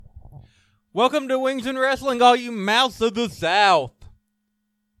Welcome to Wings and Wrestling, all you mouths of the South.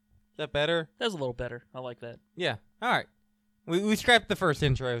 Is that better? That's a little better. I like that. Yeah. All right. We scrapped the first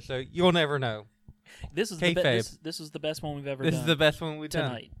intro, so you'll never know. This is this is the best one we've ever done. This is the best one we've done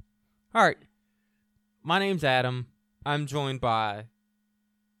tonight. All right. My name's Adam. I'm joined by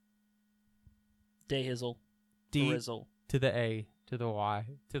Day-Hizzle. D Rizzle. to the A to the Y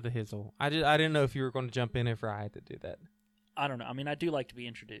to the Hizzle. I didn't know if you were going to jump in if I had to do that. I don't know. I mean, I do like to be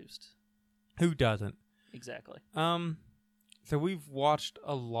introduced. Who doesn't? Exactly. So we've watched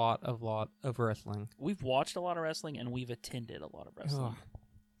a lot of wrestling. We've watched a lot of wrestling, and we've attended a lot of wrestling.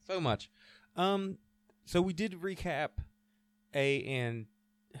 So much. So we did recap AEW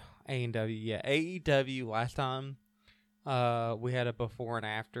last time. We had a before and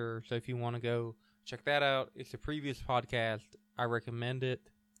after. So if you want to go check that out, it's a previous podcast. I recommend it.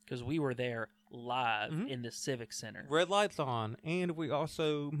 Because we were there live in the Civic Center. Red lights on, and we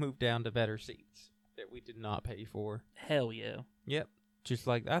also moved down to better seats that we did not pay for. Hell yeah. Yep. Just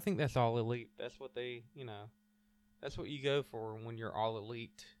like, I think that's all elite. That's what they, that's what you go for when you're all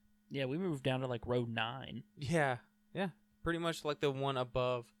elite. Yeah, we moved down to like row 9. Yeah. Pretty much like the one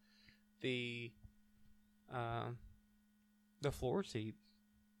above the floor seats.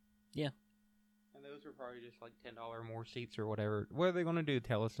 Yeah. And those are probably just like $10 more seats or whatever. What are they going to do?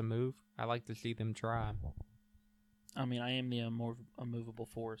 Tell us to move? I like to see them try. I mean, I am the immovable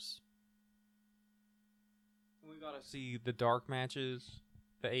force. We got to see the dark matches,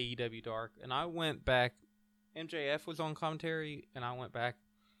 the AEW dark. And I went back. MJF was on commentary, and I went back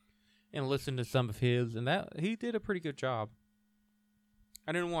and listened to some of his, and he did a pretty good job.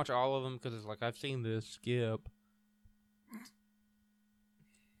 I didn't watch all of them because it's like I've seen this skip.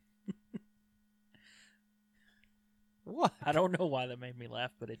 What? I don't know why that made me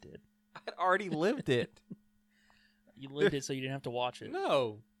laugh, but it did. I'd already lived it. You lived it so you didn't have to watch it.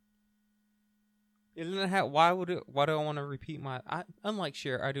 No. Isn't that how? Why do I want to repeat unlike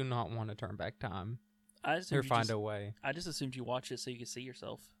Cher, I do not want to turn back time or find a way. I just assumed you watched it so you could see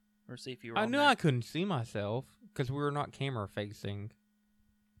yourself or see if you were. I knew I couldn't see myself because we were not camera facing.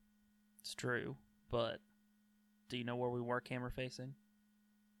 It's true, but do you know where we were camera facing?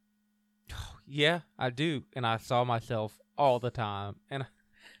 Yeah, I do, and I saw myself all the time. And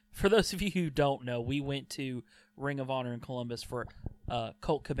for those of you who don't know, we went to Ring of Honor in Columbus for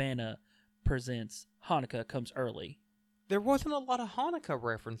Colt Cabana presents Hanukkah Comes Early. There wasn't a lot of Hanukkah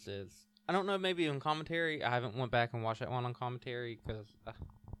references. I don't know, maybe on commentary. I haven't went back and watched that one on commentary because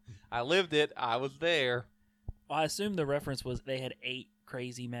I lived it. I was there. Well, I assume the reference was they had 8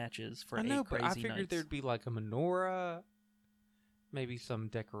 crazy matches for 8 crazy nights. I know, but I figured there'd be like a menorah, maybe some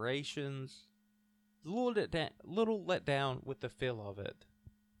decorations. A little let down with the feel of it.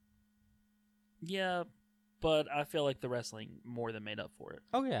 Yeah, but I feel like the wrestling more than made up for it.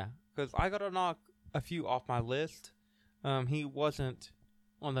 Oh, yeah, because I got to knock a few off my list. He wasn't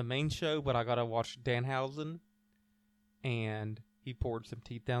on the main show, but I got to watch Danhausen, and he poured some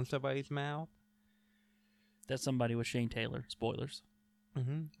teeth down somebody's mouth. That's somebody with Shane Taylor. Spoilers.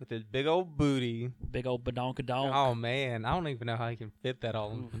 With his big old booty. Big old badonkadonk. Oh, man. I don't even know how he can fit that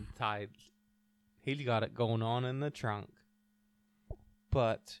all in tights. He's got it going on in the trunk.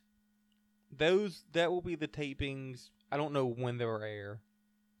 But that will be the tapings. I don't know when they will air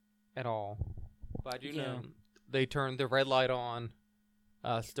at all. But I do know they turned the red light on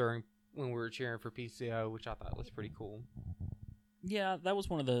during when we were cheering for PCO, which I thought was pretty cool. Yeah, that was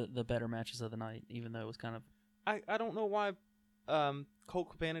one of the better matches of the night, even though it was kind of... I don't know why Colt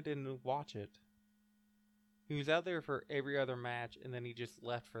Cabana didn't watch it. He was out there for every other match, and then he just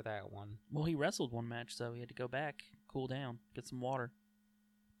left for that one. Well, he wrestled one match, so he had to go back, cool down, get some water.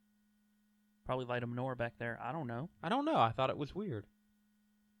 Probably light a menorah back there. I don't know. I thought it was weird.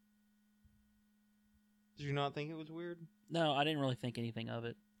 Did you not think it was weird? No, I didn't really think anything of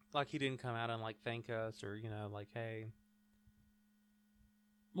it. Like he didn't come out and like thank us or, like, hey.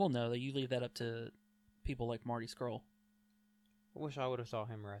 Well, no, you leave that up to people like Marty Scurll. I wish I would have saw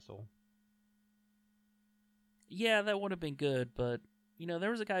him wrestle. Yeah, that would have been good, but,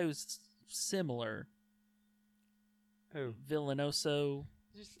 there was a guy who's similar. Who? Villanoso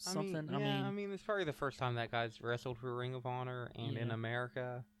something. I mean, it's probably the first time that guy's wrestled for Ring of Honor and in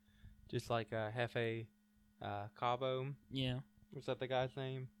America. Just like Jefe Cabo. Yeah. Was that the guy's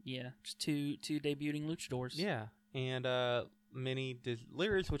name? Yeah, just two debuting luchadors. Yeah, and many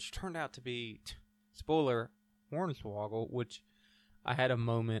delirious, which turned out to be, spoiler, Hornswoggle, which I had a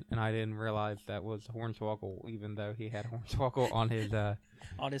moment and I didn't realize that was Hornswoggle, even though he had Hornswoggle on his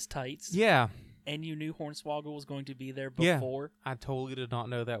on his tights. Yeah. And you knew Hornswoggle was going to be there before? Yeah, I totally did not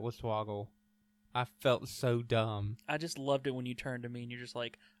know that was Swoggle. I felt so dumb. I just loved it when you turned to me and you're just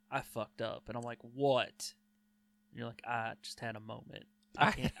like, I fucked up. And I'm like, what? And you're like, I just had a moment.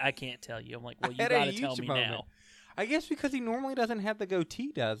 I can't tell you. I'm like, well, you got to tell me now. I guess because he normally doesn't have the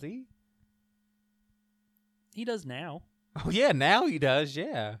goatee, does he? He does now. Oh, yeah, now he does,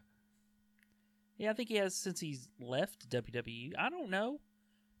 yeah. Yeah, I think he has since he's left WWE. I don't know.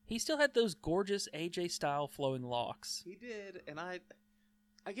 He still had those gorgeous AJ-style flowing locks. He did, and I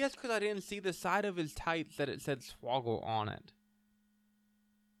guess because I didn't see the side of his tights that it said Swoggle on it.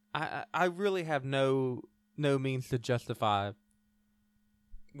 I really have no means to justify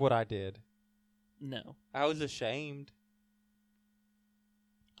what I did. No. I was ashamed.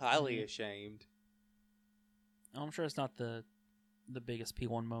 Highly ashamed. I'm sure it's not the biggest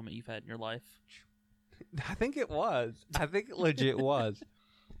P1 moment you've had in your life. I think it was. I think it legit was.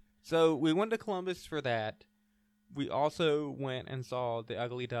 So we went to Columbus for that. We also went and saw the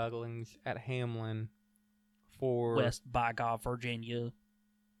Ugly Ducklings at Hamlin for West by God, Virginia.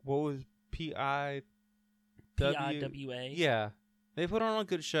 What was PIWA? Yeah. They put on a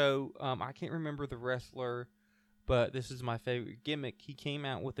good show. I can't remember the wrestler, but this is my favorite gimmick. He came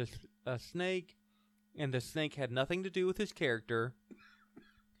out with a snake, and the snake had nothing to do with his character,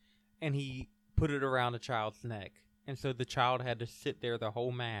 and he put it around a child's neck. And so the child had to sit there the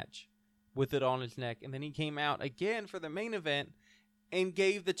whole match with it on his neck. And then he came out again for the main event and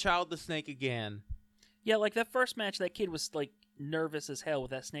gave the child the snake again. Yeah, like that first match, that kid was like nervous as hell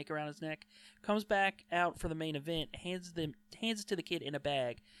with that snake around his neck. Comes back out for the main event, hands it to the kid in a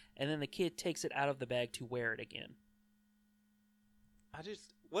bag, and then the kid takes it out of the bag to wear it again.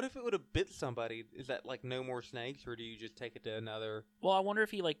 What if it would have bit somebody? Is that like no more snakes, or do you just take it to another? Well, I wonder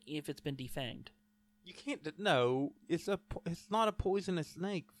if it's been defanged. You can't. No, it's not a poisonous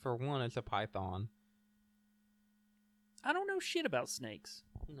snake. For one, it's a python. I don't know shit about snakes.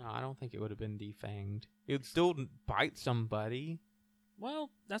 No, I don't think it would have been defanged. It would still bite somebody.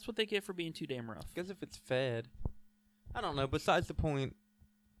 Well, that's what they get for being too damn rough. Because if it's fed, I don't know. Besides the point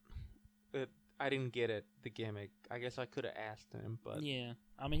that I didn't get it, the gimmick. I guess I could have asked him, but yeah,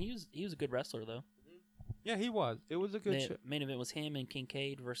 I mean he was a good wrestler though. Yeah, he was. It was a good show. Main event was him and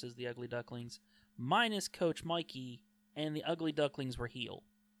Kincaid versus the Ugly Ducklings, minus Coach Mikey, and the Ugly Ducklings were heel.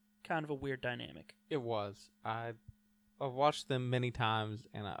 Kind of a weird dynamic. It was. I've watched them many times,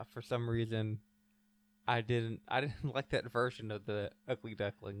 and for some reason, I didn't like that version of the Ugly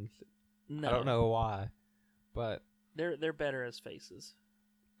Ducklings. No, I don't know why, but they're better as faces.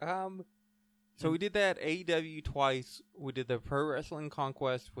 So we did that AEW twice. We did the Pro Wrestling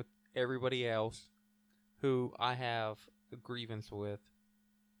Conquest with everybody else, who I have a grievance with,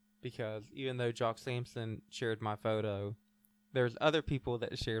 because even though Jock Sampson shared my photo, there's other people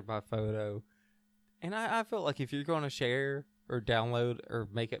that shared my photo. And I felt like if you're going to share or download or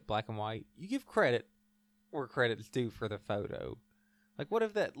make it black and white, you give credit where credit's due for the photo. Like, what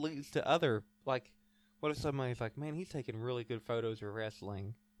if that leads to other, like, what if somebody's like, man, he's taking really good photos of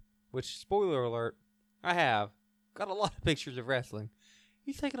wrestling? Which, spoiler alert, I have. Got a lot of pictures of wrestling.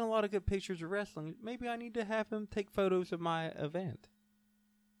 He's taking a lot of good pictures of wrestling. Maybe I need to have him take photos of my event.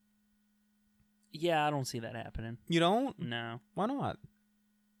 Yeah, I don't see that happening. You don't? No. Why not?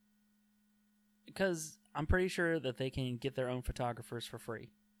 Because I'm pretty sure that they can get their own photographers for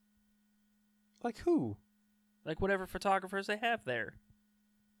free. Like who? Like whatever photographers they have there.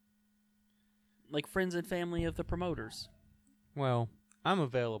 Like friends and family of the promoters. Well, I'm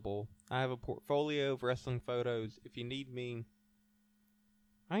available. I have a portfolio of wrestling photos. If you need me,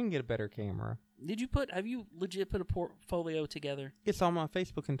 I can get a better camera. Have you legit put a portfolio together? It's on my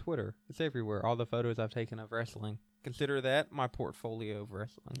Facebook and Twitter. It's everywhere. All the photos I've taken of wrestling. Consider that my portfolio of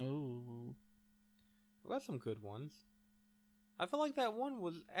wrestling. Ooh. Well, that's some good ones. I feel like that one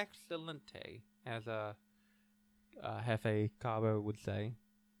was excelente, as Jefe Cabo would say.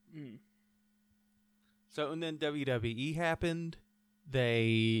 Mm. So, and then WWE happened.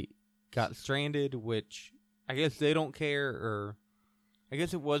 They got stranded, which I guess they don't care, or I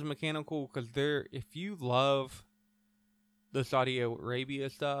guess it was mechanical, because if you love the Saudi Arabia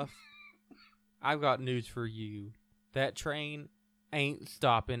stuff, I've got news for you. That train ain't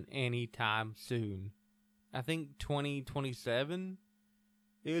stopping anytime soon. I think 2027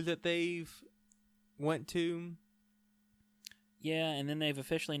 is that they've went to. Yeah, and then they've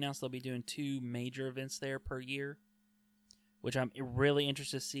officially announced they'll be doing 2 major events there per year, which I'm really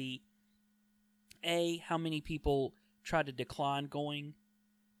interested to see, A, how many people try to decline going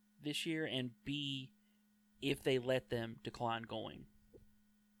this year, and B, if they let them decline going.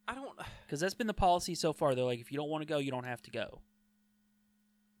 I don't... Because that's been the policy so far, though. Like, if you don't want to go, you don't have to go.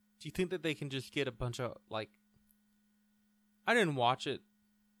 Do you think that they can just get a bunch of, like... I didn't watch it.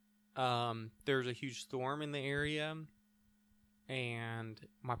 There's a huge storm in the area, and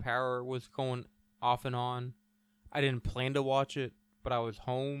my power was going off and on. I didn't plan to watch it, but I was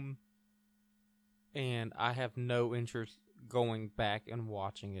home, and I have no interest going back and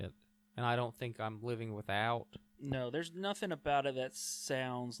watching it. And I don't think I'm living without. No, there's nothing about it that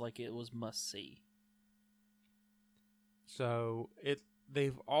sounds like it was must-see. So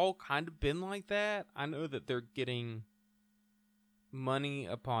they've all kind of been like that. I know that they're getting money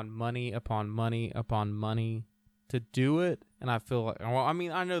upon money upon money upon money to do it, and I feel like, well, I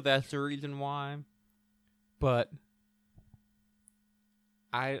mean, I know that's the reason why, but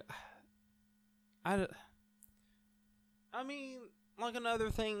I mean, like, another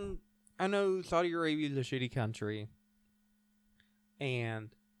thing, I know Saudi Arabia is a shitty country, and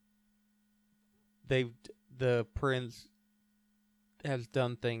the prince has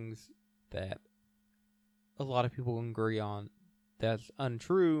done things that a lot of people agree on that's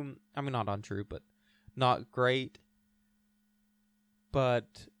untrue. I mean, not untrue, but not great.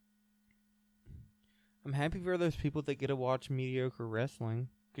 But I'm happy for those people that get to watch mediocre wrestling.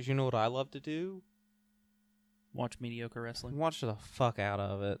 Because you know what I love to do? Watch mediocre wrestling. Watch the fuck out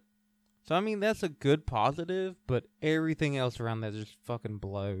of it. So, I mean, that's a good positive, but everything else around that just fucking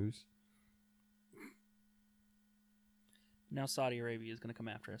blows. Now Saudi Arabia is going to come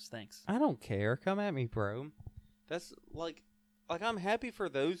after us. Thanks. I don't care. Come at me, bro. That's, like, I'm happy for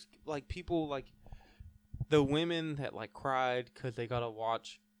those, like, people, like, the women that, like, cried because they got to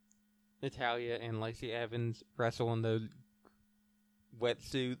watch Natalya and Lacey Evans wrestle in those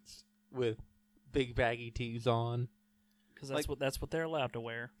wetsuits with big baggy tees on. Because that's what they're allowed to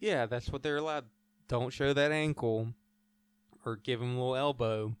wear. Yeah, that's what they're allowed. Don't show that ankle or give them a little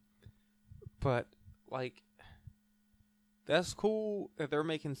elbow. But, like, that's cool that they're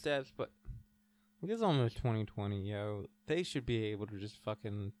making steps, but it's almost 2020, yo. They should be able to just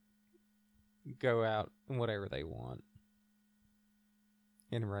fucking go out and whatever they want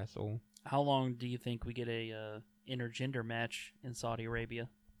and wrestle. How long do you think we get a intergender match in Saudi Arabia?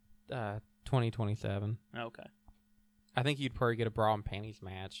 2027. Okay. I think you'd probably get a bra and panties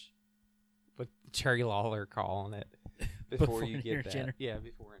match with Jerry Lawler calling it before you get that. Yeah,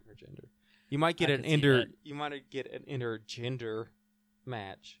 before intergender. You might get an intergender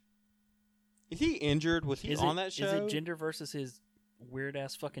match. Is he injured? Was he on that show? Is it Gender versus his weird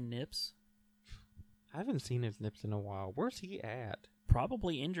ass fucking nips? I haven't seen his nips in a while. Where's he at?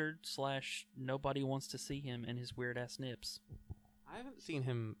 Probably injured / nobody wants to see him and his weird ass nips. I haven't seen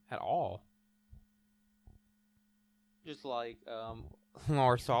him at all. Just like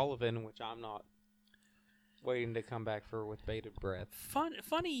Lars Sullivan, which I'm not waiting to come back for with bated breath.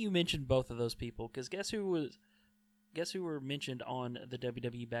 Funny you mentioned both of those people, because guess who were mentioned on the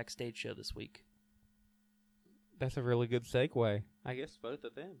WWE Backstage show this week? That's a really good segue. I guess both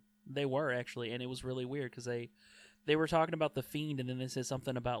of them. They were, actually, and it was really weird because they were talking about The Fiend, and then they said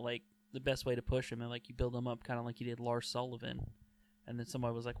something about, like, the best way to push him, and, like, you build him up kind of like you did Lars Sullivan. And then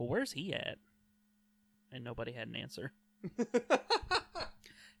somebody was like, well, where's he at? And nobody had an answer.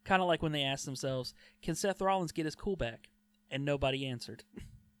 Kind of like when they asked themselves, can Seth Rollins get his cool back? And nobody answered.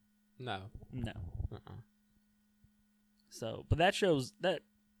 No. So, but that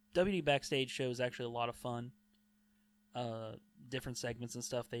WWE Backstage show is actually a lot of fun. Different segments and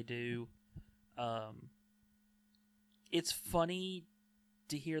stuff they do. It's funny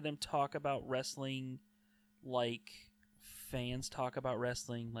to hear them talk about wrestling like fans talk about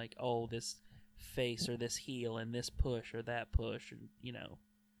wrestling, like, oh, this face or this heel and this push or that push, and, you know,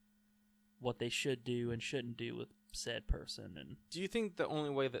 what they should do and shouldn't do with said person. And do you think the only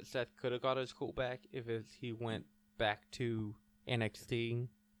way that Seth could have got his cool back if he went back to NXT?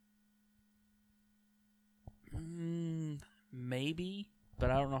 Maybe,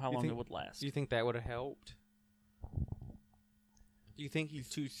 but I don't know how long it would last. Do you think that would have helped? Do you think he's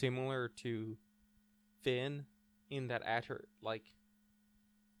too similar to Finn in that like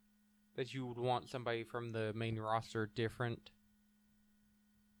that you would want somebody from the main roster different?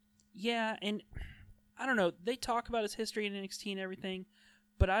 Yeah, and I don't know. They talk about his history in NXT and everything,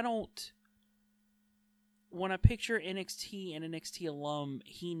 but I don't. When I picture NXT and NXT alum,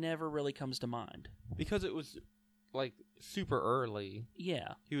 he never really comes to mind. Because it was, like, super early.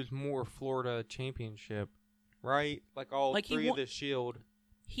 Yeah. He was more Florida Championship, right? Like, all like three of the Shield.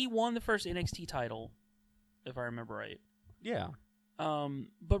 He won the first NXT title, if I remember right. Yeah.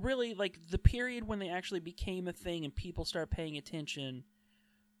 But really, like, the period when they actually became a thing and people started paying attention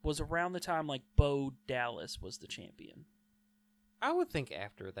was around the time, like, Bo Dallas was the champion. I would think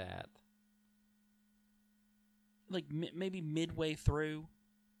after that. Like, maybe midway through.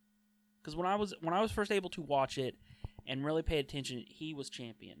 Because when I was first able to watch it and really pay attention, he was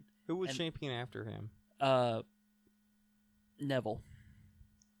champion. Who was champion after him? Neville.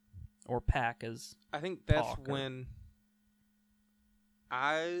 Or Pac as I think that's Pac or- when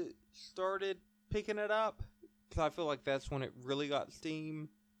I started picking it up. Because I feel like that's when it really got steam.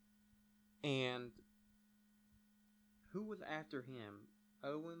 And who was after him?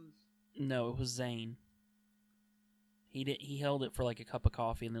 Owens? No, it was Zayn. He held it for like a cup of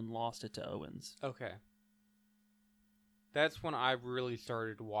coffee and then lost it to Owens. Okay. That's when I really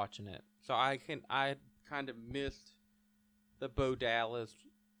started watching it. So I kind of missed the Bo Dallas,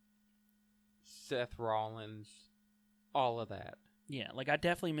 Seth Rollins, all of that. Yeah, like I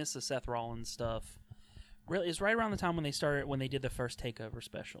definitely missed the Seth Rollins stuff. Really, it's right around the time when they did the first Takeover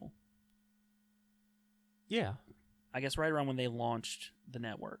special. Yeah. I guess right around when they launched the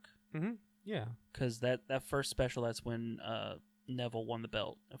network. Mm-hmm. Yeah. Because that first special, that's when Neville won the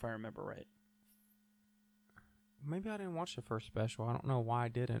belt, if I remember right. Maybe I didn't watch the first special. I don't know why I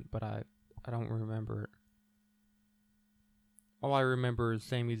didn't, but I don't remember it. All I remember is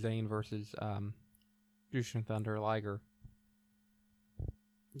Sami Zayn versus Jushin Thunder Liger.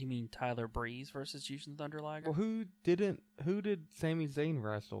 You mean Tyler Breeze versus Jushin Thunder Liger? Well, who did Sami Zayn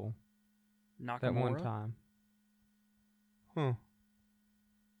wrestle Nakamura? that one time? Huh.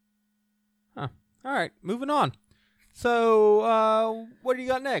 All right, moving on. So, what do you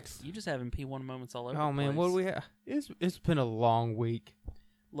got next? You just having P1 moments all over Oh the man, place. what do we have? It's been a long week.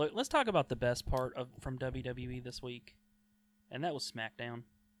 Look, let's talk about the best part from WWE this week, and that was SmackDown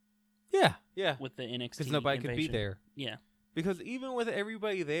Yeah. with the NXT Because nobody could be invasion. there. Yeah. Because even with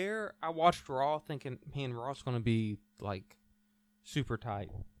everybody there, I watched Raw thinking, man, Raw's going to be, like, super tight.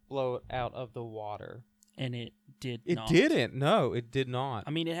 Blow it out of the water. And it did It not. didn't. No, it did not.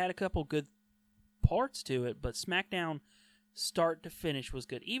 I mean, it had a couple good parts to it, but SmackDown, start to finish, was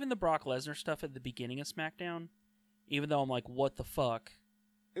good. Even the Brock Lesnar stuff at the beginning of SmackDown, even though I'm like, what the fuck?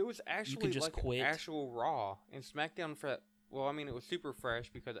 It was actually just like quit. actual Raw. And SmackDown, well, I mean, it was super fresh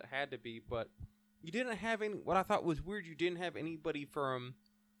because it had to be, but you didn't have any, what I thought was weird, you didn't have anybody from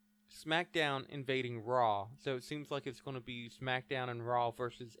SmackDown invading Raw. So it seems like it's going to be SmackDown and Raw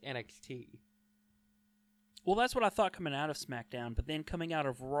versus NXT. Well, that's what I thought coming out of SmackDown, but then coming out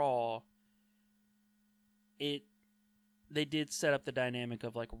of Raw, they did set up the dynamic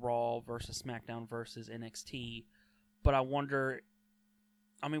of like Raw versus SmackDown versus NXT, but I wonder.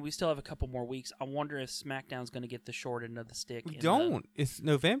 I mean, we still have a couple more weeks. I wonder if SmackDown's going to get the short end of the stick. We don't. It's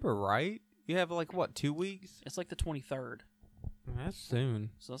November, right? You have like what, 2 weeks? It's like the 23rd, That's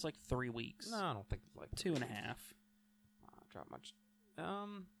soon. so that's like 3 weeks. No, I don't think it's like 2.5. Drop much.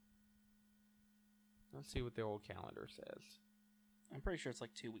 Let's see what the old calendar says. I'm pretty sure it's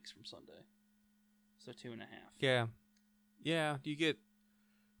like 2 weeks from Sunday, so 2.5. Yeah. You get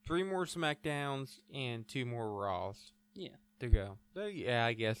 3 more SmackDowns and 2 more Raws. Yeah. To go. So, yeah,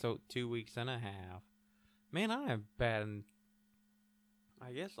 I guess so. 2 weeks and a half. Man, I am bad.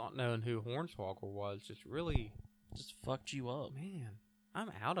 I guess not knowing who Hornswoggle was just really Just fucked you up. Man,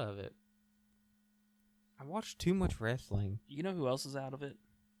 I'm out of it. I watched too much wrestling. You know who else is out of it?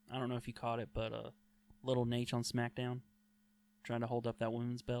 I don't know if you caught it, but Little Nate on SmackDown, trying to hold up that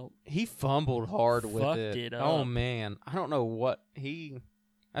women's belt. He fumbled hard with Fucked it. it Oh up. man, I don't know what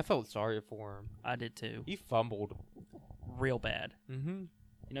I felt sorry for him. I did too. He fumbled. Real bad. Mm-hmm.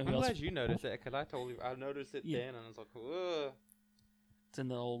 You know who I'm else? glad you noticed that because I told you I noticed it Yeah. then, and I was like, ugh. It's in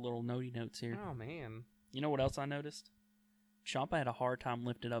the old little notey notes here. Oh man. You know what else I noticed? Ciampa had a hard time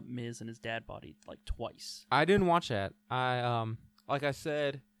lifting up Miz and his dad body like twice. I didn't watch that. I like I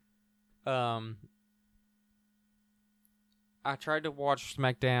said, I tried to watch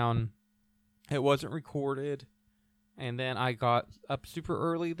SmackDown. It wasn't recorded, and then I got up super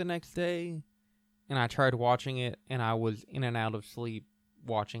early the next day, and I tried watching it, and I was in and out of sleep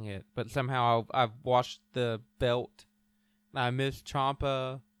watching it. But somehow I've watched the belt. I missed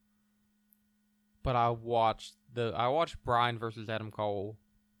Ciampa, but I watched Bryan versus Adam Cole.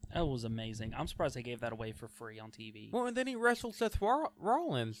 That was amazing. I'm surprised they gave that away for free on TV. Well, and then he wrestled Seth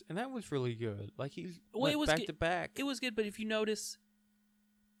Rollins, and that was really good. Like he's Well, it was back good. to back. It was good, but if you notice,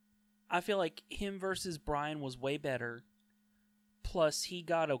 I feel like him versus Bryan was way better. Plus, he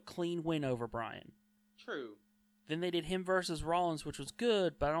got a clean win over Bryan. True. Then they did him versus Rollins, which was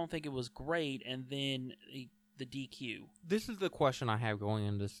good, but I don't think it was great. And then the DQ. This is the question I have going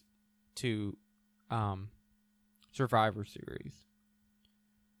into Survivor Series.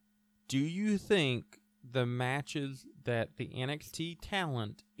 Do you think the matches that the NXT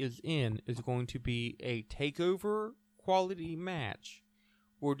talent is in is going to be a takeover quality match,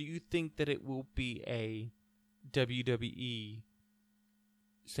 or do you think that it will be a WWE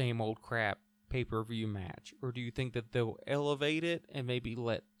same old crap pay-per-view match, or do you think that they'll elevate it and maybe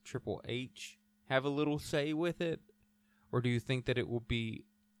let Triple H have a little say with it, or do you think that it will be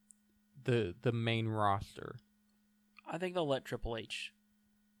the main roster? I think they'll let Triple H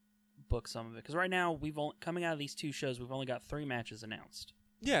book some of it because right now coming out of these two shows, we've only got 3 matches announced.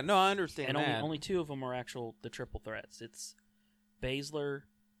 Yeah, no, I understand and that. only 2 of them are the triple threats. It's Baszler,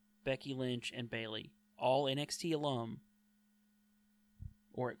 Becky Lynch, and Bayley, all NXT alum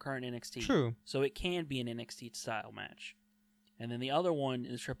or at current NXT. True. So it can be an NXT style match. And then the other one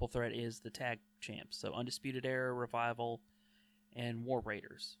in the triple threat is the tag champs. So Undisputed Era, Revival, and War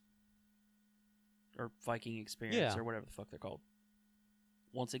Raiders. Or Viking Experience, or whatever the fuck they're called.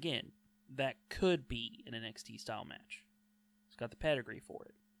 Once again, that could be an NXT style match. It's got the pedigree for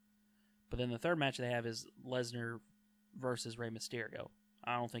it. But then the third match they have is Lesnar versus Rey Mysterio.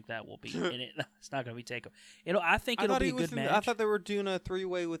 I don't think that will be in it. It's not going to be takeover. I think it'll be a good match. I thought they were doing a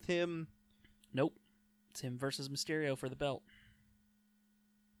 3-way with him. Nope. It's him versus Mysterio for the belt.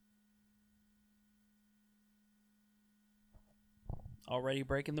 Already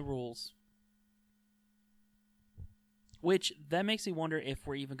breaking the rules. Which, that makes me wonder if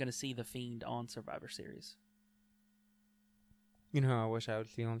we're even going to see The Fiend on Survivor Series. You know who I wish I would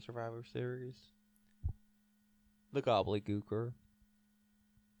see on Survivor Series? The Gobbledygooker.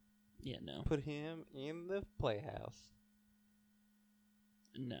 Yeah, no. Put him in the Playhouse.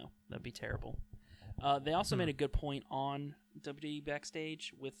 No, that'd be terrible. They also made a good point on WWE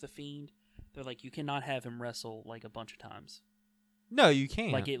Backstage with The Fiend. They're like, you cannot have him wrestle like a bunch of times. No, you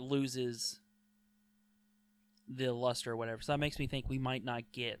can't. Like, it loses the luster or whatever. So that makes me think we might not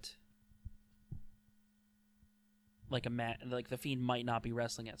get like like The Fiend might not be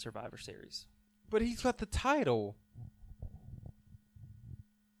wrestling at Survivor Series. But he's got the title.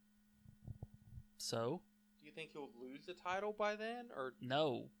 So? Do you think he'll lose the title by then? Or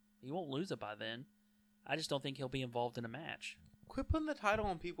no, he won't lose it by then. I just don't think he'll be involved in a match. Quit putting the title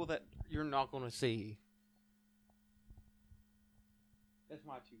on people that you're not going to see. That's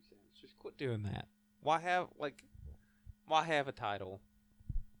my 2 cents. Just quit doing that. Why have a title?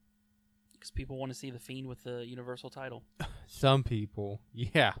 Because people want to see The Fiend with the Universal title. Some people,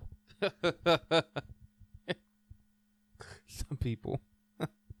 yeah. Some people.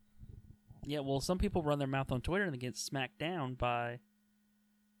 Yeah, well, some people run their mouth on Twitter and they get smacked down by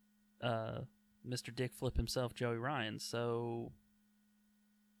Mr. Dick Flip himself, Joey Ryan. So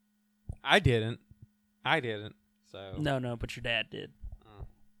I didn't. So no, but your dad did.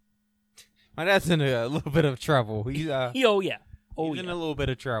 My dad's in a little bit of trouble. He's yeah. He's in a little bit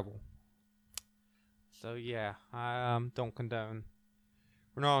of trouble. So yeah, I don't condone.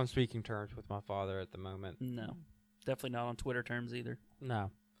 We're not on speaking terms with my father at the moment. No, definitely not on Twitter terms either.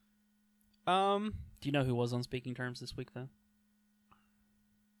 No. Do you know who was on speaking terms this week though?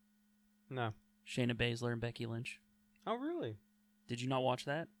 No. Shayna Baszler and Becky Lynch. Oh really? Did you not watch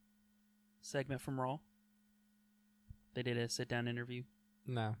that segment from Raw? They did a sit-down interview.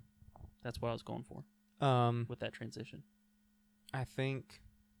 No. That's what I was going for. With that transition. I think,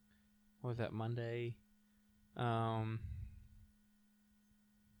 what was that, Monday?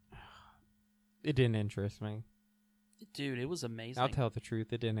 It didn't interest me. Dude, it was amazing. I'll tell the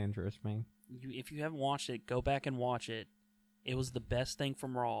truth, it didn't interest me. If you haven't watched it, go back and watch it. It was the best thing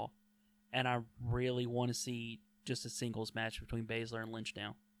from Raw, and I really want to see just a singles match between Baszler and Lynch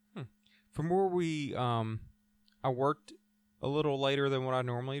now. From where I worked a little later than what I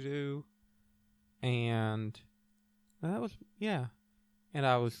normally do, and that was, yeah. And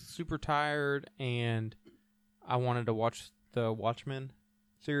I was super tired, and I wanted to watch the Watchmen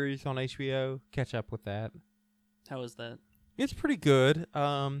series on HBO, catch up with that. How is that? It's pretty good.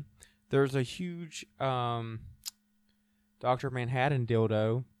 There's a huge Dr. Manhattan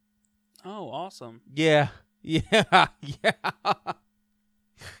dildo. Oh, awesome. Yeah. Yeah.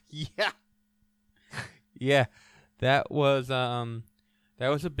 That was a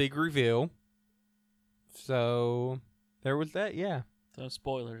big reveal. So there was that, yeah. So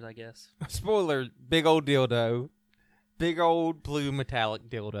spoilers, I guess. Spoiler, big old dildo. Big old blue metallic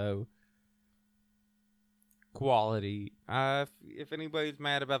dildo. Quality. If anybody's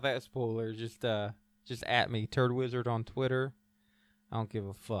mad about that spoiler, just at me, Turd Wizard on Twitter. I don't give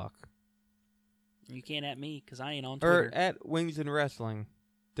a fuck. You can't at me because I ain't on Twitter. Or at Wings and Wrestling,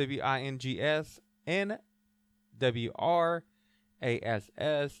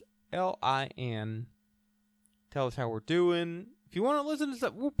 WINGSNWRASSLIN. Tell us how we're doing. If you want to listen to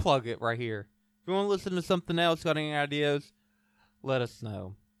something, we'll plug it right here. If you want to listen to something else, got any ideas, let us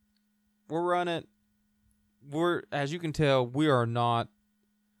know. We'll run it. As you can tell, we are not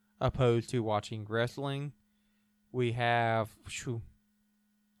opposed to watching wrestling. We've watched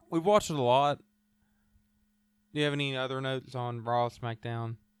it a lot. Do you have any other notes on Raw,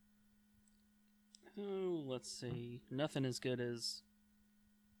 SmackDown? Oh, let's see. Nothing as good as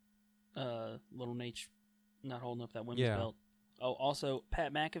Little Nate not holding up that women's belt. Oh, also,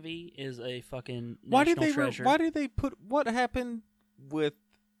 Pat McAfee is a fucking national treasure. Why did they put... What happened with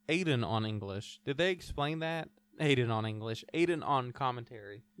Aiden on English? Did they explain that? Aiden on English. Aiden on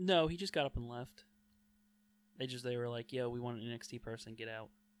commentary. No, he just got up and left. They were like, yo, we want an NXT person, get out.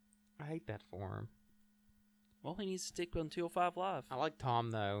 I hate that for him. Well, he needs to stick on 205 Live. I like Tom,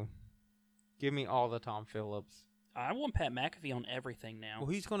 though. Give me all the Tom Phillips. I want Pat McAfee on everything now.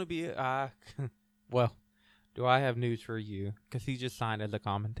 Well, he's going to be... well, do I have news for you? Because he just signed as a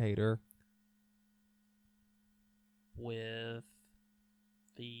commentator. With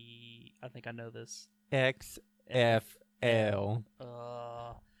the... I think I know this. XFL.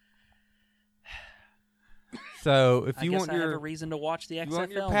 So, if you want I have a reason to watch the XFL you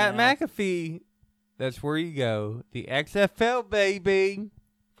want your Pat McAfee, that's where you go. The XFL, baby.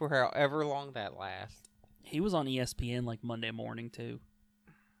 For however long that lasts. He was on ESPN like Monday morning, too.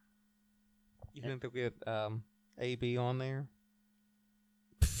 You think they'll get AB on there?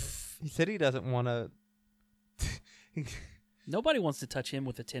 He said he doesn't want to... Nobody wants to touch him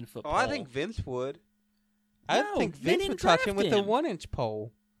with a 10-foot pole. Oh, I think Vince would. No, I think Vince would touch him with a 1-inch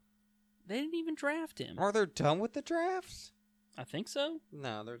pole. They didn't even draft him. Are they done with the drafts? I think so.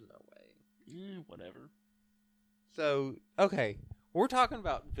 No, there's no way. Whatever. So, okay. We're talking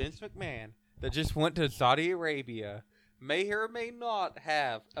about Vince McMahon that just went to Saudi Arabia. May or may not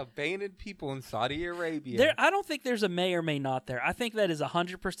have abandoned people in Saudi Arabia. I don't think there's a may or may not there. I think that is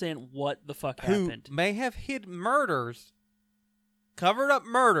 100% what the fuck happened. Who may have hid murders. Covered up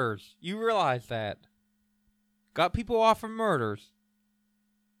murders. You realize that. Got people off of murders.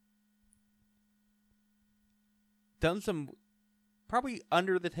 Done some probably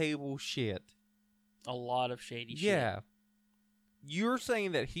under the table shit. A lot of shady shit. Yeah. You're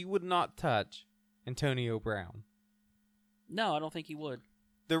saying that he would not touch Antonio Brown. No, I don't think he would.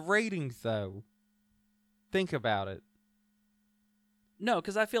 The ratings, though. Think about it. No,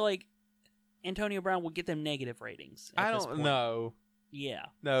 because I feel like Antonio Brown will get them negative ratings. I don't know. Yeah.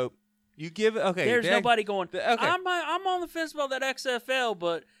 No. You give it... Okay. There's nobody going, okay. I'm on the fence about that XFL,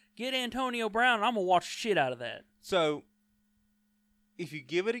 but get Antonio Brown, and I'm going to watch shit out of that. So, if you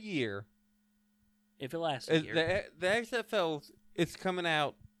give it a year... If it lasts a year. The XFL, it's coming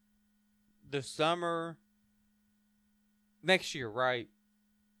out the summer next year, right?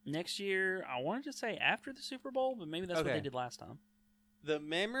 Next year, I wanted to say after the Super Bowl, but maybe that's what they did last time. The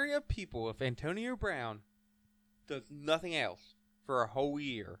memory of people, if Antonio Brown does nothing else for a whole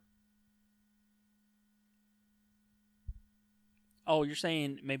year. Oh, you're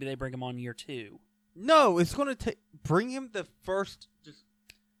saying maybe they bring him on year 2? No, it's going to bring him the first, just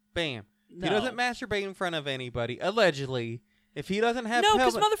bam. No. He doesn't masturbate in front of anybody, allegedly. If he doesn't have no,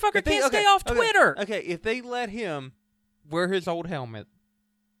 because motherfucker can't stay off Twitter. Okay, if they let him wear his old helmet.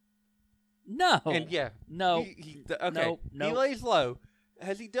 No. And yeah. No. Okay. No. He lays low.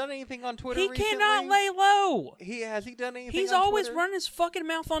 Has he done anything on Twitter recently? He cannot lay low. Has he done anything He's on always Twitter? running his fucking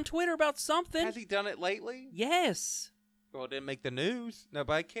mouth on Twitter about something. Has he done it lately? Yes. Well, it didn't make the news.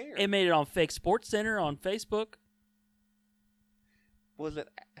 Nobody cared. It made it on Fake Sports Center on Facebook. Was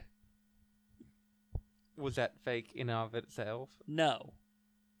that fake in and of itself? No.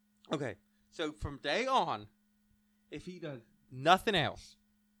 Okay. So from day on, if he does nothing else,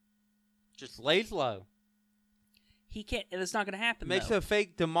 just lays low. He can't. It's not going to happen. Makes though. a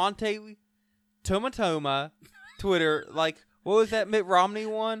fake DeMonte Tomatoma Twitter. Like, what was that Mitt Romney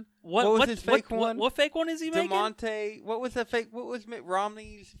one? What was his fake one? What fake one is he making? DeMonte. What was the fake? What was Mitt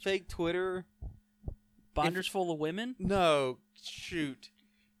Romney's fake Twitter? Binders full of women? No. Shoot.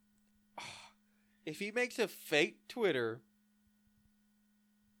 If he makes a fake Twitter.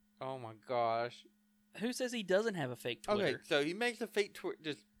 Oh my gosh. Who says he doesn't have a fake Twitter? Okay, so he makes a fake Twitter.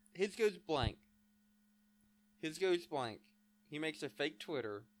 Just his goes blank. His goes blank. He makes a fake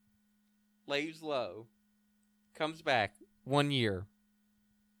Twitter. Lays low. Comes back 1 year.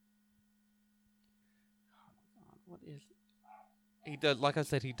 Oh my god, what is it? He does, like I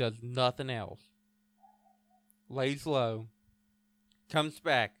said, he does nothing else. Lays low. Comes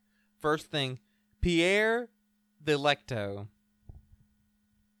back. First thing, Pierre Delecto.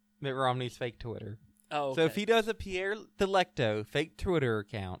 Mitt Romney's fake Twitter. Oh, okay. So if he does a Pierre Delecto fake Twitter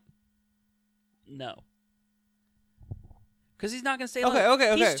account. No. Because he's not going to say,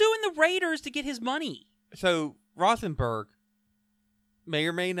 okay. He's suing the Raiders to get his money. So Rosenberg may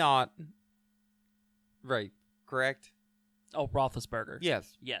or may not rape, correct? Oh, Roethlisberger.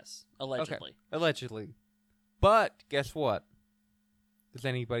 Yes. Yes, allegedly. Okay. Allegedly. But guess what? Does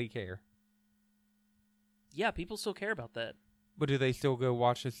anybody care? Yeah, people still care about that. But do they still go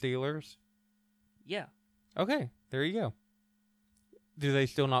watch the Steelers? Yeah. Okay, there you go. Do they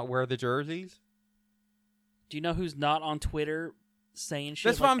still not wear the jerseys? Do you know who's not on Twitter saying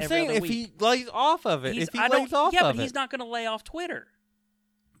shit? That's what I'm saying. If he lays off of it, but he's not going to lay off Twitter.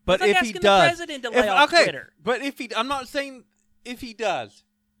 But it's like if asking he does, the president to lay off Twitter. But I'm not saying if he does.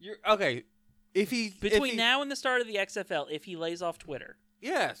 You're okay. Between now and the start of the XFL, if he lays off Twitter,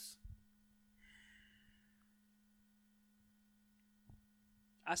 yes.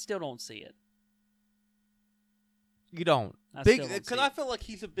 I still don't see it. You don't. Because I feel like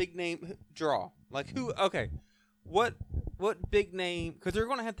he's a big name draw. Like who? Okay, what big name? Because they're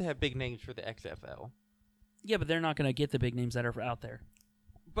going to have big names for the XFL. Yeah, but they're not going to get the big names that are out there.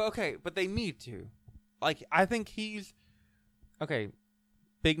 But they need to. Like I think he's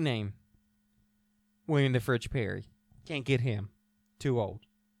big name. William the Fridge Perry, can't get him. Too old.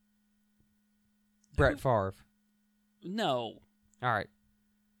 Brett Favre. No. All right.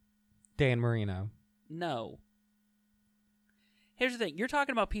 Dan Marino. No. Here's the thing. You're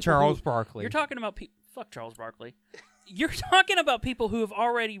talking about people. Charles Barkley. You're talking about people. Fuck Charles Barkley. You're talking about people who have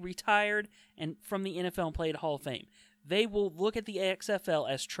already retired and from the NFL and played Hall of Fame. They will look at the XFL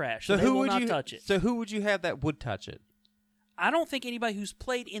as trash. So they will not touch it. So who would you have that would touch it? I don't think anybody who's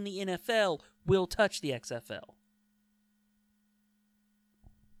played in the NFL will touch the XFL.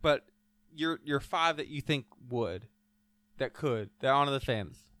 But you're five that you think would, that could, that on the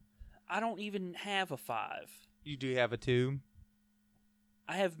fence. I don't even have a 5. You do have a 2.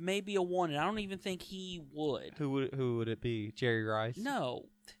 I have maybe a 1, and I don't even think he would. Who would it be? Jerry Rice? No,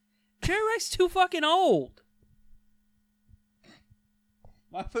 Jerry Rice is too fucking old.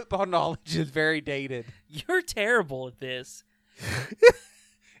 My football knowledge is very dated. You're terrible at this.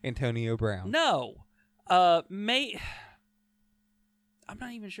 Antonio Brown. No. I'm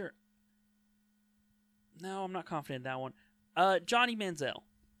not even sure. No, I'm not confident in that one. Johnny Manziel.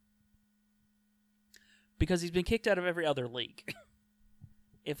 Because he's been kicked out of every other league.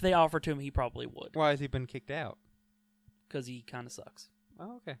 If they offered to him, he probably would. Why has he been kicked out? Because he kind of sucks.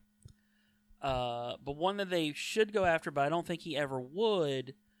 Oh, okay. But one that they should go after, but I don't think he ever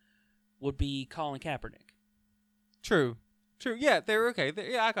would be Colin Kaepernick. True. Yeah, they're okay.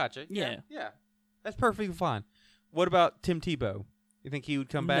 Yeah, I got you. Yeah. That's perfectly fine. What about Tim Tebow? You think he would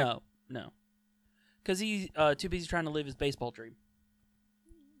come back? No. Because he's too busy trying to live his baseball dream.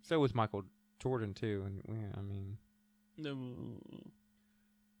 So was Michael Jordan, too. And yeah, I mean... No.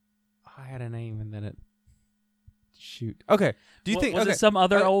 I had a name and then it... Shoot. Okay. Do you think... Was it some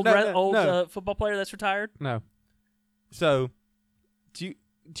other old football player that's retired? No. So, do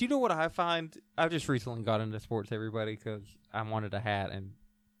you know what I find? I've just recently got into sports, everybody, because I wanted a hat and...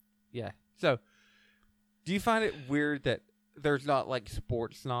 Yeah. So, do you find it weird that there's not, like,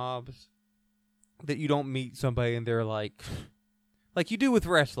 sports snobs? That you don't meet somebody and they're like... Like you do with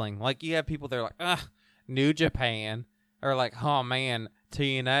wrestling. Like, you have people that are like, New Japan. Or like, oh, man,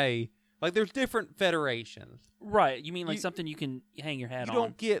 TNA. Like, there's different federations. Right. You mean like something you can hang your hat on. You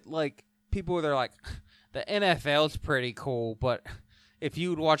don't get, like, people that are like, the NFL's pretty cool, but if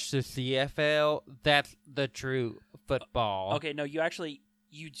you would watch the CFL, that's the true football. Okay, no,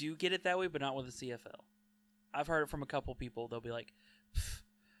 you do get it that way, but not with the CFL. I've heard it from a couple people. They'll be like,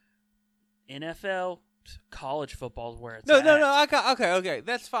 NFL, college football is where it's at. No, okay,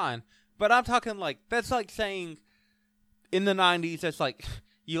 that's fine. But I'm talking like, that's like saying in the 90s, that's like,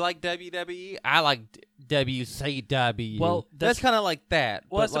 you like WWE? I like WCW. Well, that's kind of like that.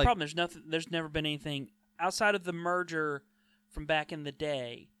 Well, that's the problem. There's never been anything outside of the merger from back in the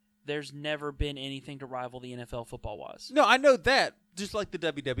day. There's never been anything to rival the NFL football-wise. No, I know that. Just like the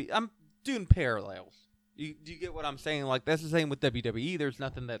WWE. I'm doing parallels. Do you get what I'm saying? Like, that's the same with WWE. There's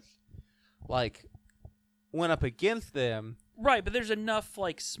nothing that's, like, went up against them. Right, but there's enough,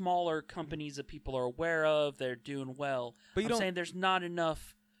 like, smaller companies that people are aware of. They're doing well. But I'm saying there's not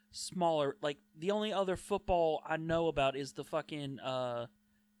enough smaller, like, the only other football I know about is the fucking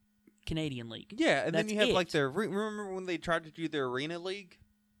Canadian League. Yeah, and then you have, like, remember when they tried to do their Arena League?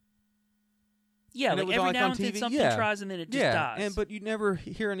 Yeah, like every now and then something tries and then it just dies. But you never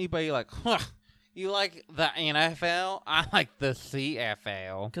hear anybody like, you like the NFL? I like the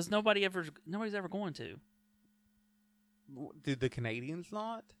CFL. Because nobody's ever going to. Do the Canadians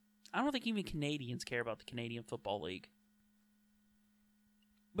not? I don't think even Canadians care about the Canadian Football League.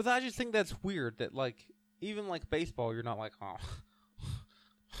 But I just think that's weird that, like, even like baseball, you're not like, oh.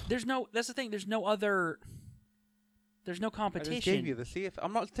 That's the thing. There's no competition. I just gave you the CFL.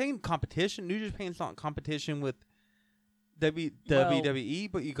 I'm not saying competition. New Japan's not competition with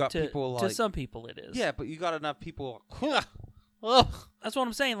WWE, but you got people like... To some people it is. Yeah, but you got enough people... That's what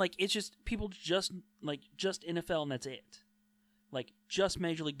I'm saying. Like, it's just people just NFL and that's it. Like, just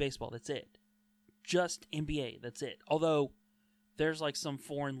Major League Baseball, that's it. just NBA. That's it. Although there's like some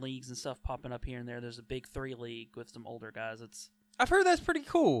foreign leagues and stuff popping up here and there. There's a Big 3 league with some older guys. I've heard that's pretty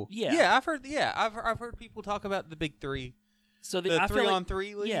cool. Yeah. I've heard people talk about the Big 3. So The I feel like,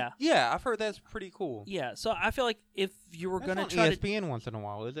 3-on-3 league. Yeah. I've heard that's pretty cool. Yeah. So I feel like if you were That's going on to try ESPN once in a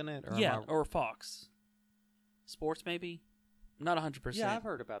while, isn't it? to, or Fox Sports maybe, not 100%. Yeah, I've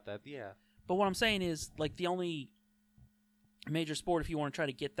heard about that. Yeah. But what I'm saying is, like, the only major sport, if you want to try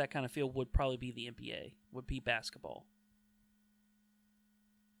to get that kind of feel, would probably be the NBA, would be basketball.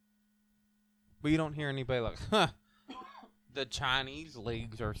 But you don't hear anybody like, huh, the Chinese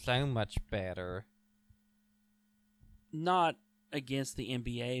leagues are so much better. Not against the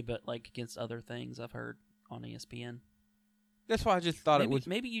NBA, but, like, against other things I've heard on ESPN. That's why I just thought maybe, it was...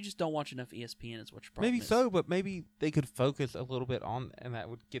 Maybe you just don't watch enough ESPN is what your problem Maybe is. so, but maybe they could focus a little bit on, and that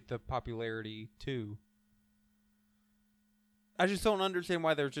would get the popularity, too. I just don't understand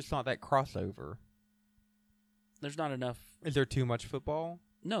why there's just not that crossover. There's not enough... Is there too much football?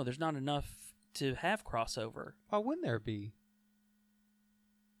 No, there's not enough to have crossover. Why wouldn't there be?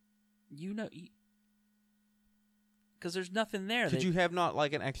 You know... Because there's nothing there. Could you have not,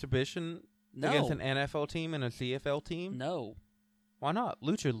 like, an exhibition against an No. NFL team and a CFL team? No. Why not?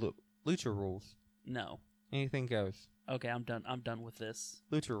 Lucha rules. No. Anything goes. Okay, I'm done. I'm done with this.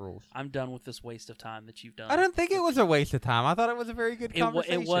 Lucha rules. I'm done with this waste of time that you've done. I don't think it was a waste of time. I thought it was a very good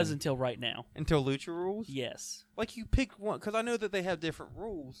conversation. It was until right now. Until Lucha rules? Yes. Like, you pick one, because I know that they have different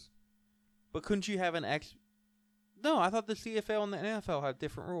rules. But couldn't you have No, I thought the CFL and the NFL have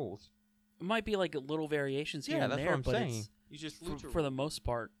different rules. It might be like little variations here Yeah, and that's there, what I'm but saying. it's, You just for the most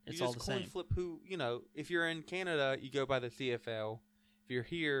part, it's you all just the coin same. flip who, if you're in Canada, you go by the CFL. If you're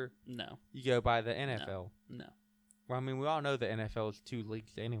here, No. you go by the NFL. No. Well, I mean, we all know the NFL is 2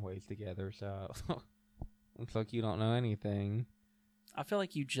 leagues anyways together, so looks like you don't know anything. I feel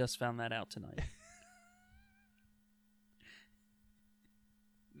like you just found that out tonight.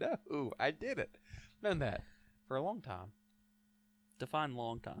 No, I didn't. Known that for a long time. Define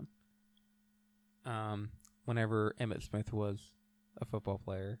long time. Whenever Emmitt Smith was a football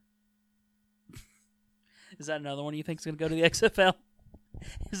player. Is that another one you think is going to go to the XFL?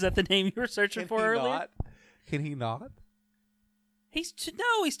 Is that the name you were searching for earlier? Not? Can he not? He's too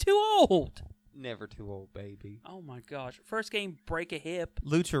old. Never too old, baby. Oh my gosh! First game, break a hip.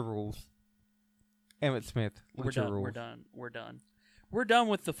 Lucha rules. Emmitt Smith. Lucha rules. We're done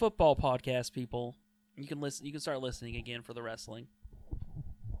with the football podcast, people. You can listen. You can start listening again for the wrestling.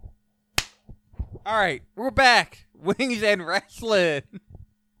 All right, we're back. Wings and wrestling.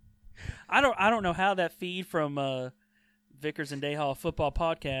 I don't know how that feed from Vickers and Dayhall football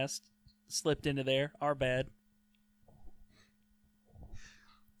podcast slipped into there. Our bad.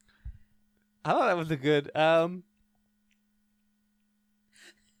 I thought that was a good. I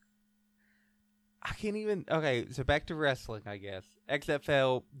can't even. Okay, so back to wrestling, I guess.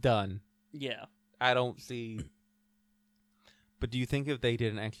 XFL done. Yeah. I don't see. But do you think if they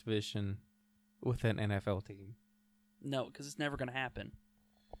did an exhibition with an NFL team? No, because it's never going to happen.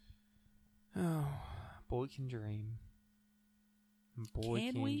 Oh, boy can dream.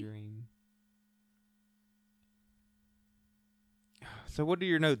 Boy can dream. So what do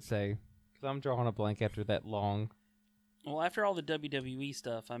your notes say? Because I'm drawing a blank after that long. Well, after all the WWE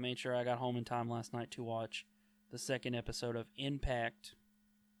stuff, I made sure I got home in time last night to watch the second episode of Impact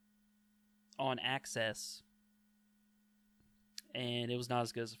on Access. And it was not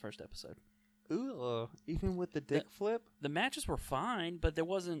as good as the first episode. Ooh, even with the dick flip? The matches were fine, but there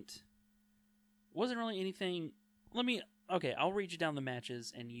wasn't really anything. I'll read you down the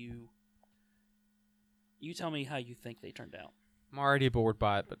matches and you tell me how you think they turned out. I'm already bored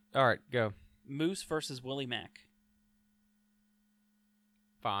by it, but all right, go. Moose versus Willie Mack.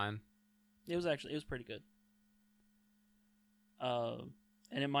 Fine. It was pretty good. And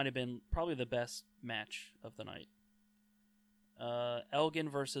it might have been probably the best match of the night. Elgin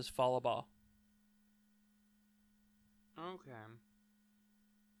versus Falaba. Okay.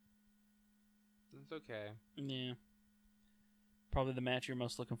 That's okay. Yeah. Probably the match you're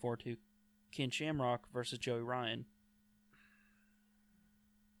most looking forward to. Ken Shamrock versus Joey Ryan.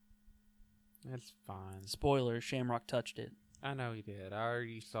 That's fine. Spoiler, Shamrock touched it. I know he did. I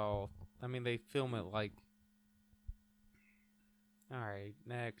already saw. I mean, they film it like. All right,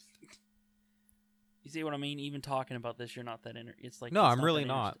 next. You see what I mean? Even talking about this, you're not that it's like no, it's I'm not really that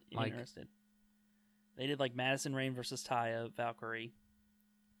not interested. They did like Madison Rayne versus Taya Valkyrie.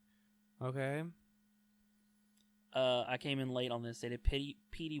 Okay. I came in late on this. They did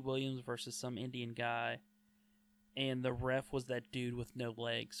Petey Williams versus some Indian guy, and the ref was that dude with no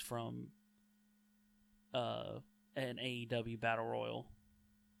legs from an AEW Battle Royal.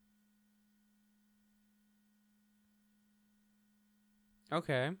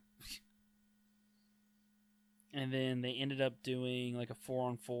 Okay. And then they ended up doing like a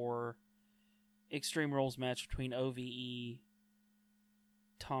 4-on-4 Extreme Rules match between OVE,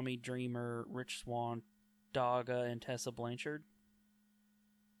 Tommy Dreamer, Rich Swann, Daga, and Tessa Blanchard.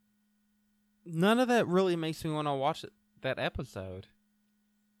 None of that really makes me want to watch that episode.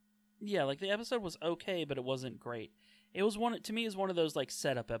 Yeah, like the episode was okay, but it wasn't great. It was to me, it was one of those like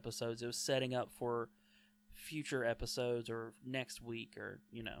setup episodes. It was setting up for future episodes or next week or,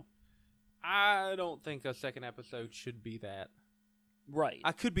 I don't think a second episode should be that. Right.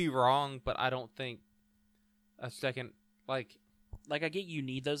 I could be wrong, but I don't think a second, like I get you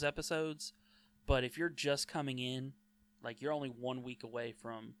need those episodes, but if you're just coming in, like you're only 1 week away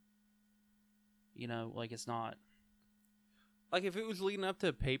from, like it's not. Like if it was leading up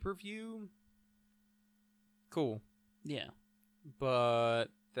to pay-per-view, cool. Yeah. But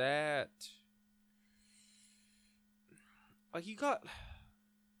that, like you got,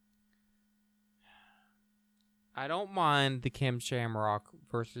 I don't mind the Ken Shamrock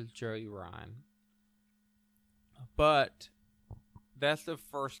versus Joey Ryan, but that's the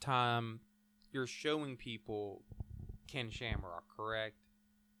first time you're showing people Ken Shamrock, correct?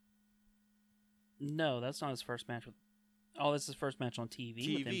 No, that's not his first match with. Oh, that's his first match on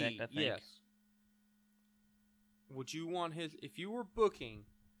TV with Impact, I think. Yes. Would you want if you were booking,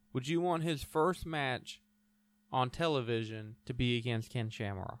 would you want his first match on television to be against Ken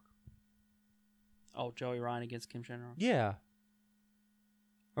Shamrock? Oh, Joey Ryan against Ken Shamrock? Yeah.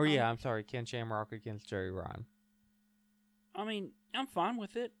 Or I'm sorry, Ken Shamrock against Joey Ryan. I mean, I'm fine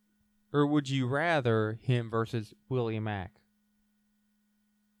with it. Or would you rather him versus Willie Mack?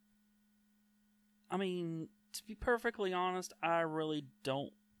 I mean, to be perfectly honest, I really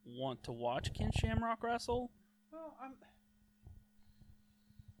don't want to watch Ken Shamrock wrestle. Well,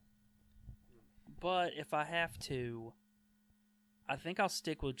 But if I have to, I think I'll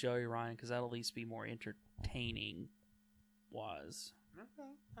stick with Joey Ryan because that'll at least be more entertaining.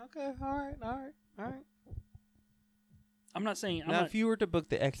 Okay. All right. I'm not saying. If you were to book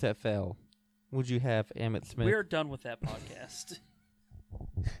the XFL, would you have Emmett Smith? We're done with that podcast.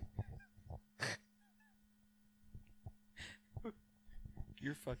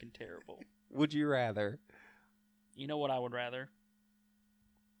 You're fucking terrible. Would you rather? You know what I would rather?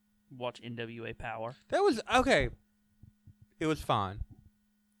 Watch NWA Power. That was okay. It was fine.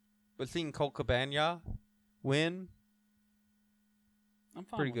 But seeing Colt Cabana win, I'm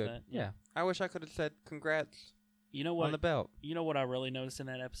fine pretty with good. that. Yeah. I wish I could have said congrats You know what? on the belt. You know what I really noticed in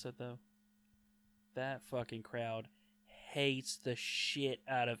that episode though? That fucking crowd hates the shit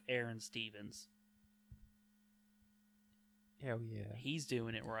out of Aaron Stevens. Hell yeah. He's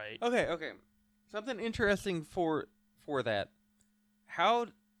doing it right. Okay. Something interesting for that. How,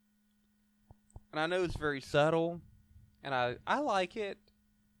 and I know it's very subtle, and I like it,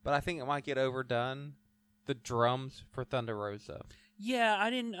 but I think it might get overdone. The drums for Thunder Rosa. Yeah, I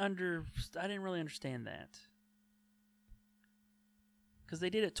didn't really understand that. Because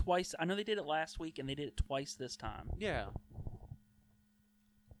they did it twice. I know they did it last week, and they did it twice this time. Yeah.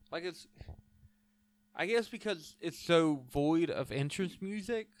 Like I guess because it's so void of entrance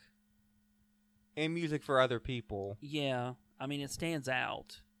music and music for other people. Yeah, I mean, it stands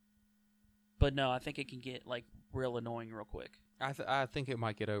out. But no, I think it can get, like, real annoying real quick. I think it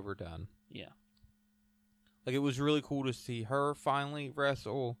might get overdone. Yeah. Like, it was really cool to see her finally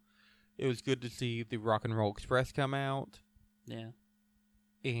wrestle. It was good to see the Rock and Roll Express come out. Yeah.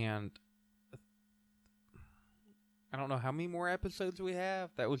 And I don't know how many more episodes we have.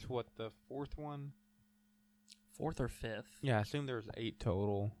 That was, what, the fourth one? 4th or 5th. Yeah, I assume there's 8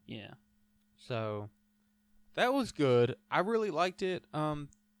 total. Yeah. So, that was good. I really liked it. Oh,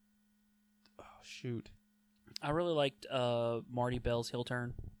 shoot. I really liked Marty Bell's heel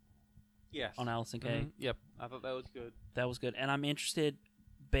turn. Yes. On Allison Kay. Mm-hmm. Yep. I thought that was good. That was good. And I'm interested,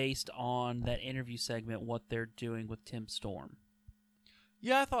 based on that interview segment, what they're doing with Tim Storm.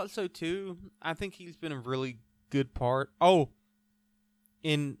 Yeah, I thought so too. I think he's been a really good part. Oh,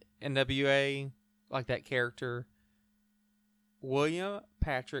 in NWA, like that character, William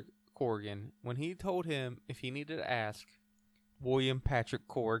Patrick Corgan, when he told him if he needed to ask William Patrick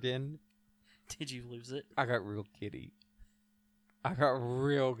Corgan, did you lose it? I got real giddy.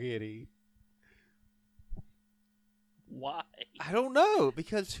 Why? I don't know,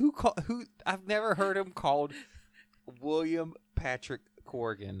 because who I've never heard him called William Patrick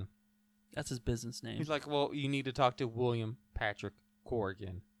Corgan. That's his business name. He's like, well, you need to talk to William Patrick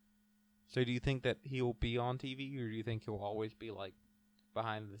Corgan. So do you think that he'll be on TV, or do you think he'll always be, like,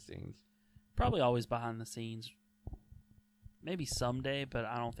 behind the scenes? Probably always behind the scenes. Maybe someday, but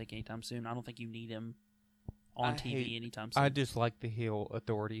I don't think anytime soon. I don't think you need him on TV anytime soon. I just like the heel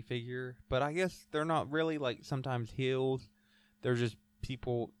authority figure, but I guess they're not really like sometimes heels. They're just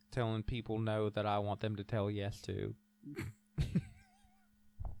people telling people no that I want them to tell yes to.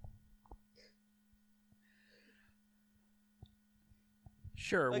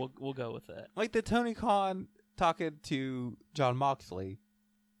 Sure, Like- we'll go with that. Like the Tony Khan talking to John Moxley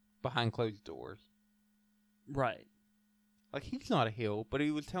behind closed doors. Right. Like, he's not a heel, but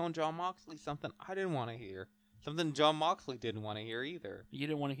he was telling John Moxley something I didn't want to hear. Something John Moxley didn't want to hear either. You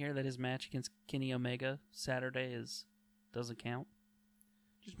didn't want to hear that his match against Kenny Omega Saturday doesn't count?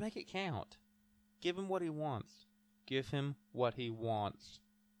 Just make it count. Give him what he wants. Give him what he wants.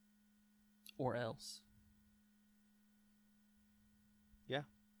 Or else. Yeah.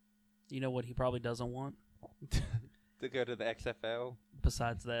 You know what he probably doesn't want? To go to the XFL.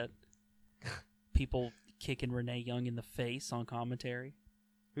 Besides that, people kicking Renee Young in the face on commentary.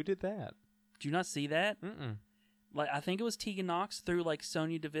 Who did that? Did you not see that? Mm-mm. Like, I think it was Tegan Nox threw like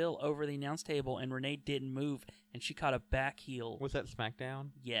Sonya Deville over the announce table, and Renee didn't move, and she caught a back heel. Was that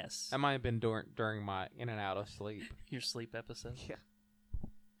SmackDown? Yes. That might have been during my in and out of sleep. Your sleep episode. Yeah.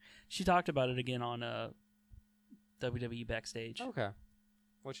 She talked about it again on WWE Backstage. Okay.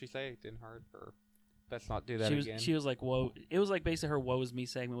 What'd she say? It didn't hurt her. Let's not do that again. She was like, "Whoa!" It was like basically her "Woe is me"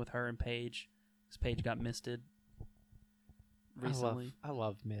 segment with her and Paige. Because Paige got misted recently. I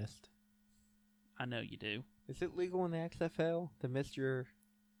love mist. I know you do. Is it legal in the XFL to mist your...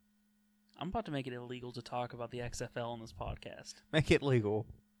 I'm about to make it illegal to talk about the XFL on this podcast. Make it legal.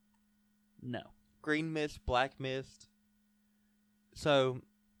 No. Green mist, black mist. So...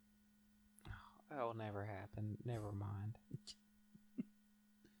 That'll never happen. Never mind.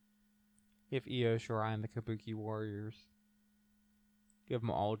 If Io Shirai and the Kabuki Warriors give them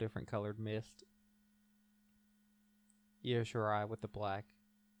all different colored mist. Io Shirai with the black.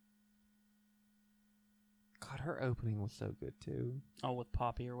 God, her opening was so good too. Oh, with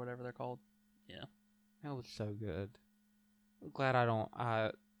Poppy or whatever they're called. Yeah. That was so good. I'm glad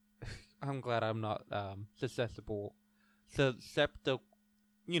I'm glad I'm not susceptible. Susceptible.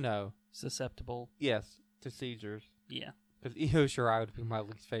 Yes, to seizures. Yeah. Because Io Shirai would be my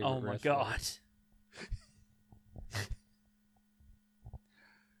least favorite Oh my wrestler. god.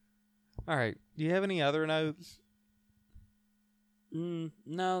 All right. Do you have any other notes?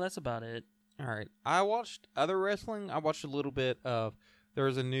 No, that's about it. All right. I watched other wrestling. I watched a little bit of... There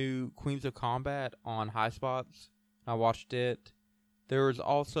was a new Queens of Combat on High Spots. I watched it. There was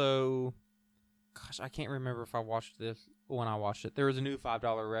also... Gosh, I can't remember if I watched this when I watched it. There was a new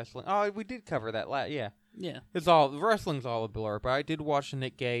 $5 wrestling. Oh, we did cover that. Yeah. Yeah. Wrestling's all a blur, but I did watch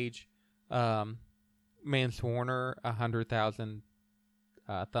Nick Gage, Mance Warner, 100,000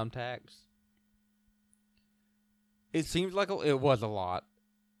 thumbtacks. It seems like it was a lot,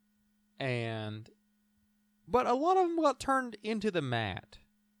 but a lot of them got turned into the mat.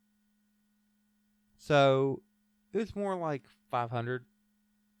 So it was more like 500.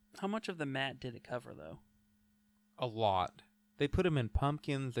 How much of the mat did it cover, though? A lot. They put them in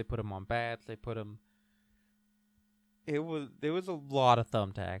pumpkins. They put them on bats. They put them. There was a lot of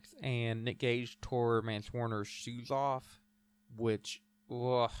thumbtacks, and Nick Gage tore Mance Warner's shoes off, which,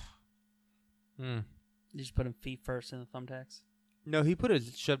 ugh. Did you just put him feet first in the thumbtacks? No, he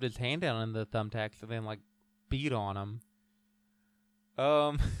shoved his hand down in the thumbtacks and then beat on him.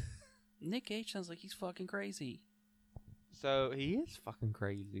 Nick Gage sounds like he's fucking crazy. So he is fucking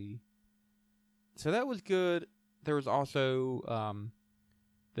crazy. So that was good. There was also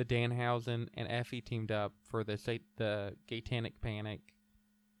the Danhausen and Effie teamed up for the Satanic Panic.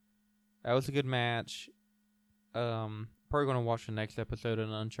 That was a good match. Probably going to watch the next episode in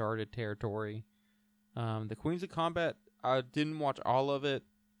Uncharted Territory. The Queens of Combat, I didn't watch all of it,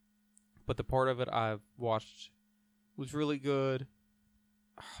 but the part of it I've watched was really good.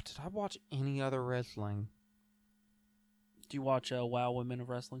 Oh, did I watch any other wrestling? Do you watch WoW Women of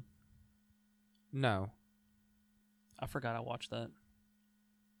Wrestling? No. I forgot I watched that.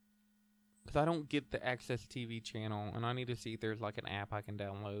 Because I don't get the Access TV channel, and I need to see if there's an app I can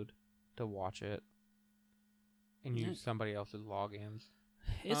download to watch it and use somebody else's logins.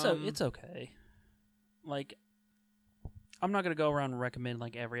 It's okay. I'm not going to go around and recommend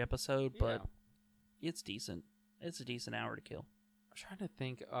every episode, but it's decent. It's a decent hour to kill. I'm trying to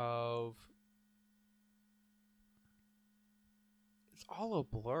think of... It's all a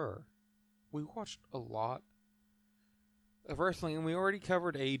blur. We watched a lot of wrestling, and we already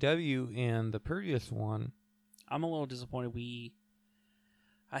covered AEW in the previous one. I'm a little disappointed.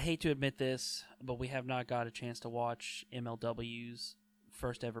 I hate to admit this, but we have not got a chance to watch MLW's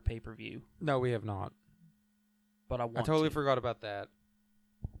first ever pay-per-view. No, we have not. But I totally forgot about that.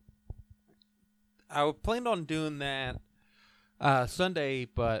 I planned on doing that Sunday,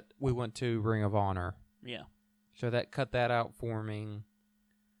 but we went to Ring of Honor. Yeah. So that cut that out for me.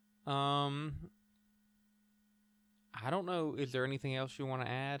 I don't know. Is there anything else you want to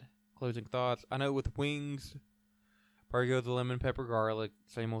add? Closing thoughts. I know with wings, probably go with the lemon pepper garlic.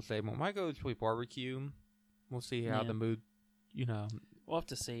 Same old, same old. Might go with sweet barbecue. We'll see how the mood, We'll have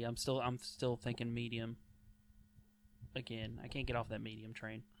to see. I'm still thinking medium. Again, I can't get off that medium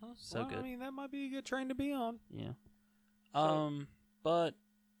train. So good. I mean, that might be a good train to be on. Yeah. So, but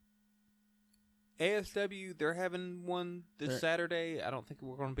ASW, they're having one this Saturday. I don't think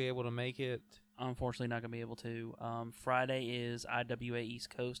we're going to be able to make it. Unfortunately, not going to be able to. Friday is IWA East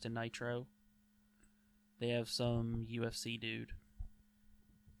Coast and Nitro. They have some UFC dude.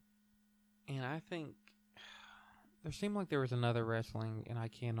 And I think there seemed like there was another wrestling, and I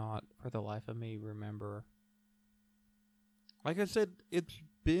cannot, for the life of me, remember. Like I said, it's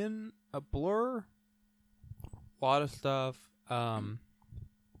been a blur. A lot of stuff. I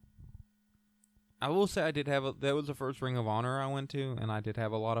will say I did have that was the first Ring of Honor I went to, and I did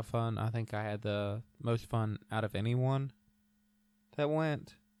have a lot of fun. I think I had the most fun out of anyone that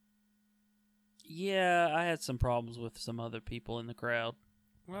went. Yeah, I had some problems with some other people in the crowd.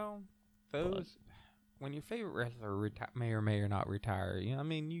 Well, when your favorite wrestler may or may not retire, you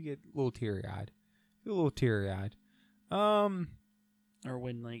get a little teary-eyed. Or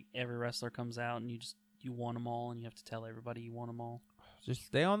when like every wrestler comes out and you want them all, and you have to tell everybody you want them all. Just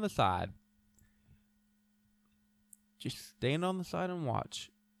stay on the side. Just stand on the side and watch.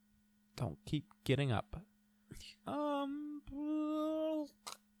 Don't keep getting up.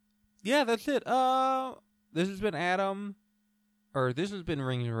 Yeah, that's it. This has been Adam, or this has been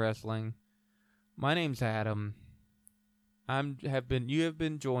Rings and Wrestling. My name's Adam. You have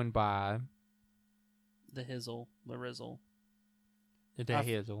been joined by the Hizzle, the Rizzle. The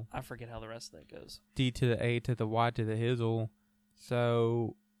Hizzle. I forget how the rest of that goes. D to the A to the Y to the Hizzle.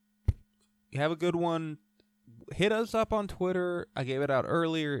 So, you have a good one. Hit us up on Twitter. I gave it out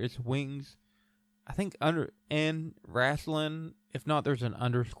earlier. It's Wings. I think and wrestling. If not, there's an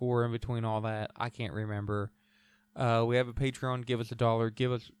underscore in between all that. I can't remember. We have a Patreon. Give us $1.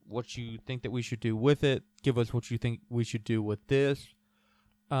 Give us what you think that we should do with it. Give us what you think we should do with this.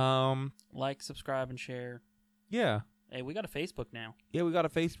 Like, subscribe, and share. Yeah. Hey, we got a Facebook now. Yeah, we got a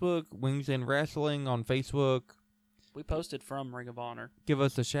Facebook. Wings and Wrestling on Facebook. We posted from Ring of Honor. Give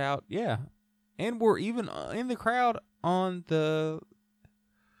us a shout. Yeah. And we're even in the crowd on the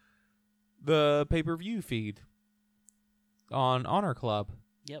pay-per-view feed on Honor Club.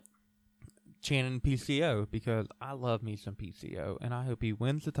 Yep. Chanting PCO, because I love me some PCO, and I hope he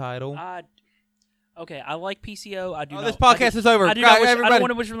wins the title. Okay, I like PCO. I do. This podcast is over. I don't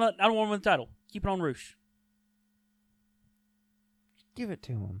want to win the title. Keep it on Roosh. Give it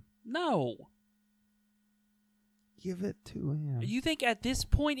to him. No. Give it to him. You think at this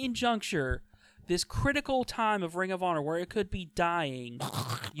point in juncture, this critical time of Ring of Honor where it could be dying,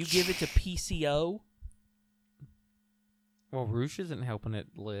 you give it to PCO? Well, Roosh isn't helping it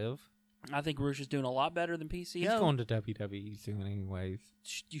live. I think Roosh is doing a lot better than PCO. He's going to WWE soon anyways.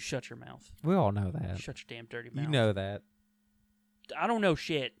 You shut your mouth. We all know that. Shut your damn dirty mouth. You know that. I don't know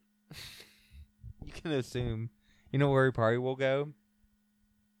shit. You can assume. You know where he probably will go?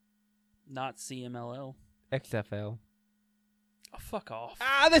 Not CMLL. XFL. Oh, fuck off.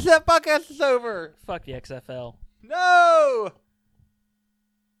 This podcast is over. Fuck the XFL. No!